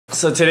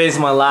So today's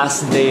my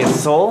last day in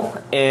Seoul,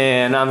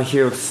 and I'm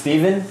here with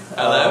Steven.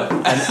 Hello.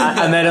 And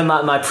I met him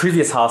at my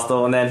previous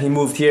hostel, and then he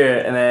moved here,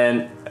 and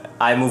then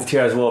I moved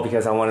here as well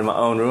because I wanted my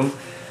own room.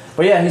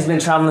 But yeah, he's been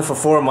traveling for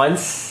 4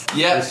 months.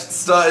 Yeah,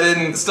 started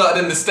in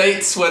the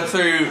States, went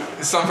through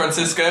San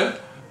Francisco,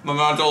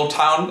 my old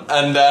town,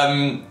 and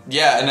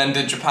yeah, and then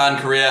did Japan,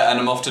 Korea, and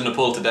I'm off to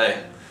Nepal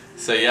today.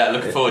 So yeah,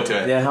 looking forward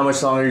to it. Yeah, how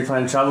much longer are you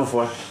planning to travel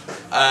for?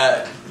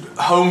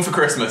 Home for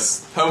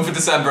Christmas. Home for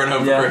December and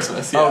home for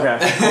Christmas. Yeah. Okay,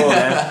 cool,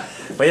 man.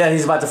 But yeah,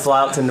 he's about to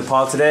fly out to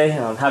Nepal today.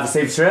 Have a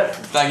safe trip.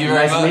 Thank you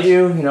very much. Nice to meet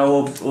you. You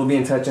know, we'll be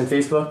in touch on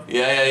Facebook.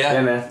 Yeah.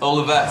 Yeah, man. All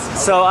the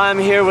best. So I'm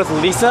here with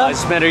Lisa. I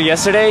just met her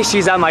yesterday.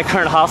 She's at my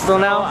current hostel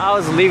now. I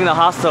was leaving the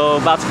hostel,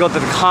 about to go to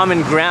the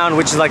Common Ground,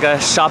 which is like a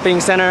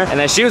shopping center, and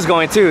then she was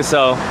going too.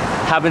 So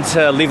happened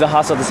to leave the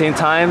hostel at the same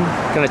time.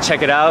 Gonna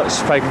check it out.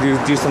 She's probably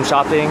gonna do some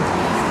shopping.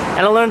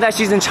 And I learned that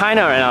she's in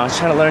China right now. She's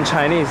trying to learn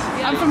Chinese.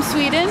 I'm from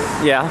Sweden.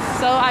 Yeah.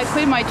 So I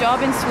quit my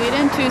job in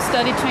Sweden to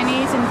study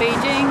Chinese in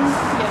Beijing.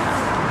 Yeah.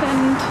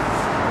 And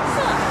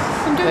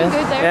yeah, I'm doing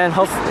good there.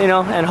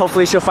 And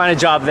hopefully she'll find a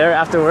job there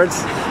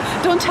afterwards.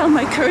 Don't tell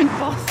my current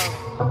boss.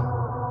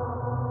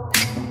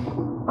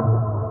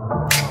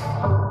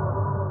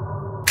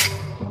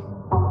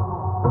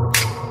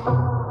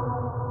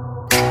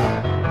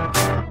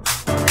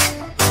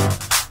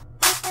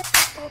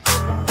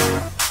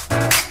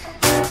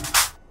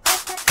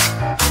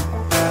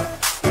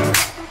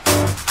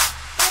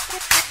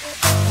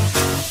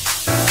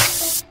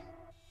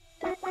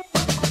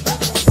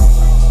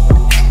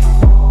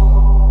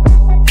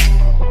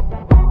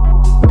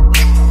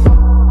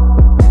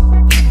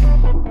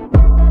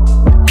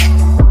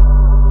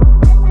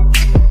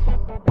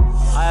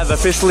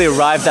 Officially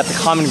arrived at the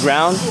Common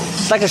Ground.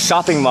 It's like a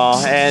shopping mall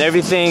and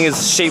everything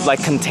is shaped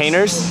like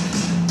containers.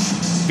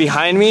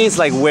 Behind me is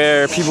like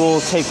where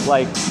people take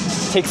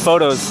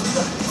photos.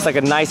 It's like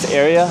a nice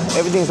area.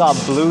 Everything's all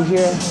blue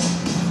here.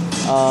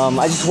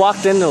 I just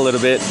walked in a little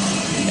bit.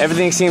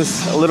 Everything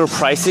seems a little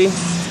pricey,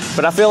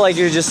 but I feel like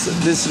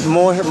this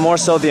more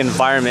so the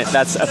environment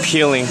that's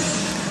appealing.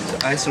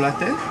 Ice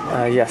latte?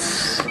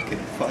 Yes. Okay.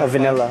 A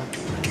vanilla.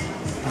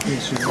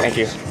 Thank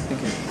you.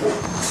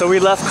 So we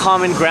left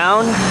Common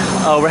Ground.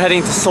 We're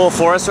heading to Seoul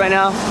Forest right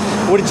now.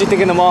 What did you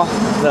think of the mall,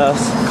 the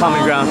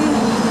Common Ground?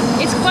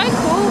 It's quite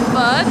cool,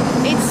 but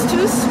it's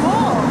too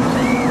small.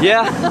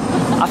 Yeah,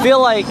 I feel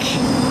like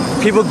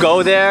people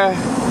go there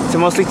to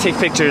mostly take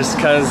pictures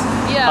because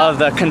of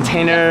the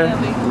container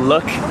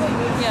look.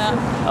 Yeah.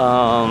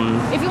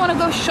 If you want to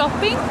go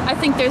shopping, I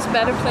think there's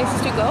better places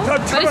to go.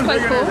 But it's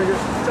quite cool.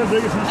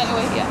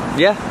 Anyway, yeah.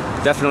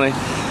 Yeah, definitely.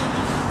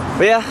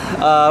 But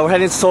yeah, we're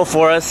heading to Seoul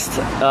Forest.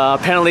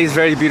 Apparently it's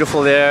very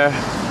beautiful there.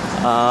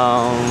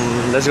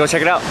 Let's go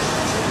check it out.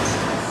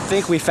 I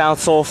think we found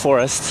Seoul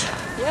Forest.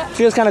 Yeah.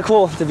 Feels kind of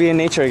cool to be in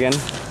nature again.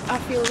 I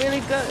feel really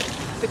good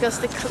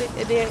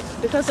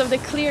because of the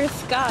clear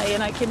sky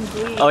and I can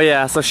breathe. Oh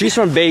yeah, so she's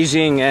from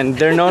Beijing and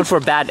they're known for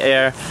bad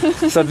air.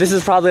 So this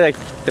is probably like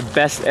the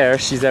best air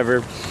she's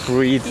ever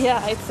breathed.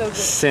 Yeah, it's so good.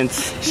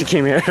 Since she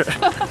came here.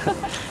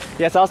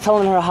 Yeah, so I was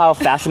telling her how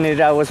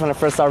fascinated I was when I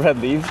first saw red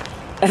leaves.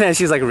 And then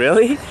she's like,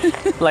 really?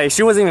 Like,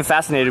 she wasn't even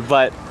fascinated,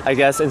 but I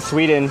guess in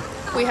Sweden,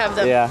 we have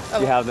them. Yeah,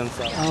 we have them.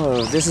 So.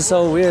 Oh, this is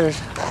so weird.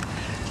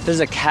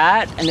 There's a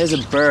cat and there's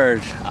a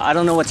bird. I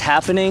don't know what's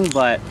happening,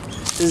 but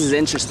this is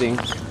interesting.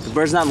 The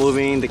bird's not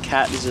moving, the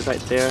cat is just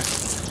right there.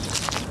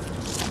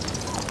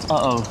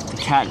 Uh-oh, the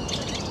cat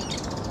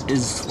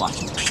is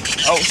watching.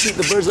 Oh shoot,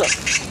 the bird's up.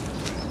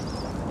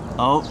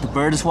 Oh, the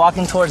bird is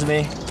walking towards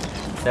me.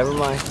 Never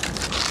mind.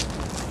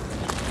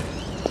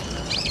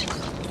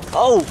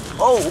 Oh!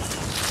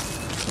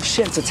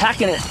 Shit, it's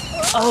attacking it.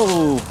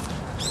 Oh!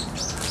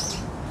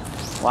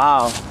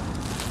 Wow.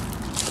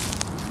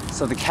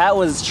 So the cat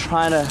was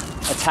trying to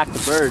attack the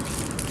bird,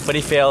 but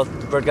he failed.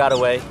 The bird got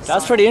away. That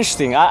was pretty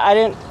interesting. I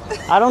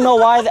don't know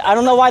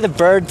why the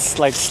birds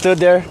like stood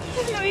there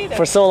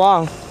for so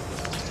long.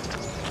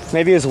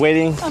 Maybe it was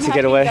waiting to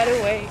get away. Got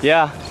away.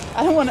 Yeah.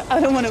 I don't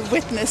want to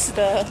witness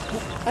the.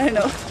 I don't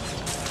know.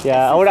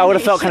 Yeah, I would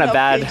have felt kind of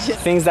bad.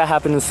 Things that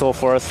happened in Seoul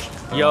Forest.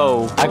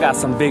 Yo, I got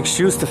some big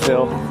shoes to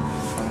fill.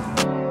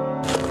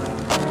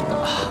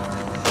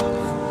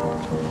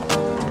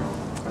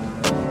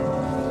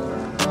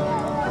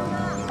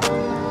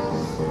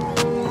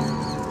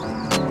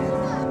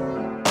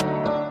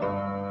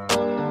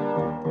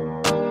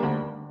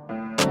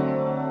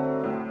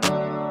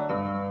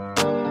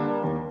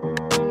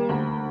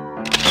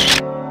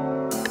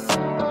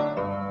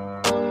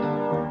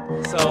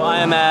 So I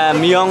am at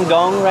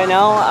Myeong-Dong right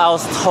now. I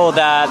was told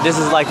that this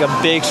is like a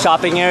big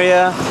shopping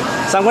area.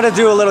 So I'm gonna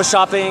do a little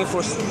shopping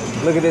for,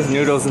 look at these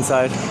noodles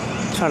inside.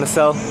 Trying to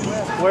sell.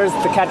 Where's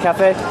the cat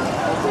cafe?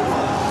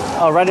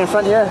 Oh, right in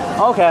front here?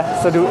 Oh, okay,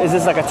 so is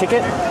this like a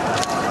ticket?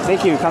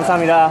 Thank you,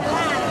 감사합니다.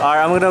 All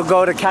right, I'm gonna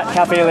go to cat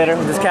cafe later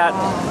with this cat.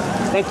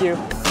 Thank you.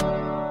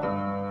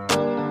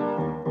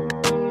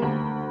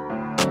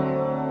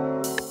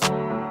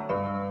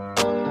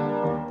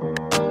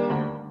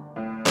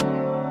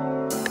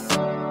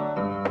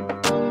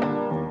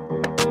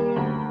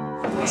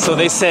 So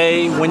they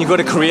say when you go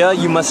to Korea,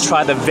 you must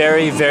try the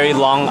very, very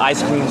long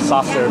ice cream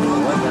soft serve.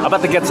 I'm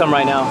about to get some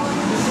right now.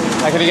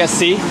 Can you guys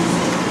see?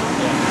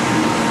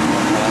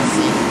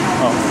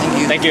 Oh, Thank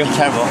you. thank you. Be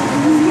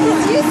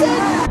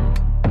careful.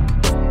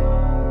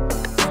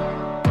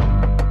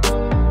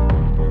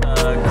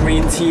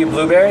 Green tea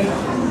blueberry,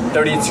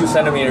 32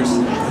 centimeters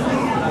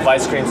of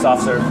ice cream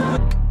soft serve.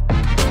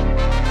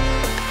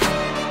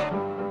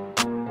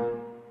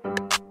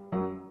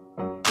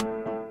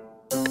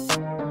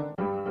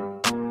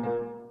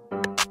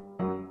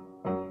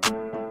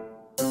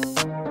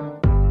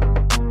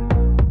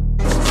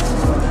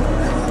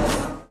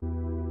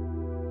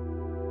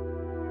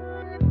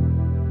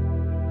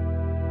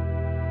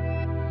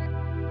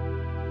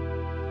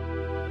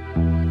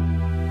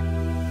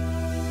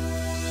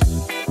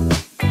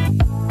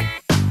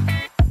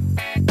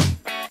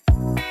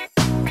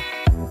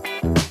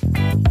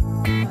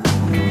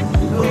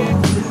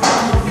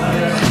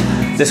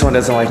 This one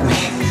doesn't like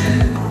me.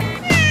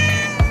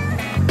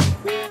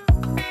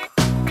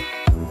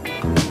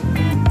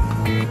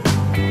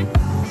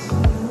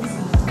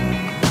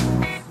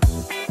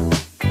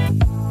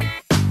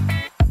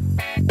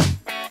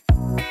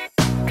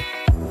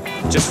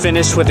 Just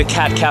finished with the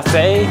Cat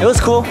Cafe. It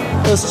was cool,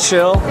 it was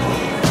chill.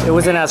 It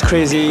wasn't as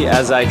crazy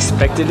as I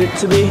expected it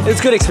to be. It was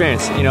a good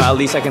experience, you know, at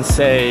least I can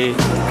say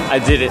I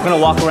did it. I'm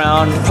gonna walk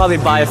around, probably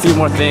buy a few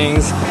more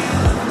things,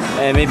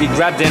 and maybe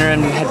grab dinner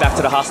and head back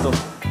to the hostel.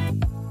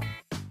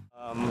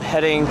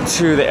 Heading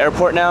to the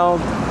airport now,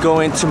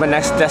 going to my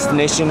next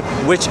destination,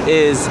 which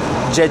is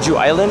Jeju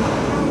Island.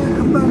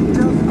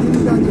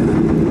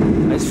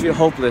 I just feel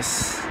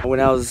hopeless. When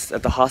I was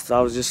at the hostel,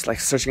 I was just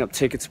like searching up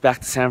tickets back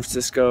to San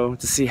Francisco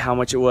to see how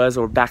much it was,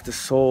 or back to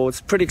Seoul.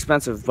 It's pretty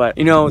expensive, but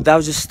you know, that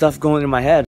was just stuff going in my head.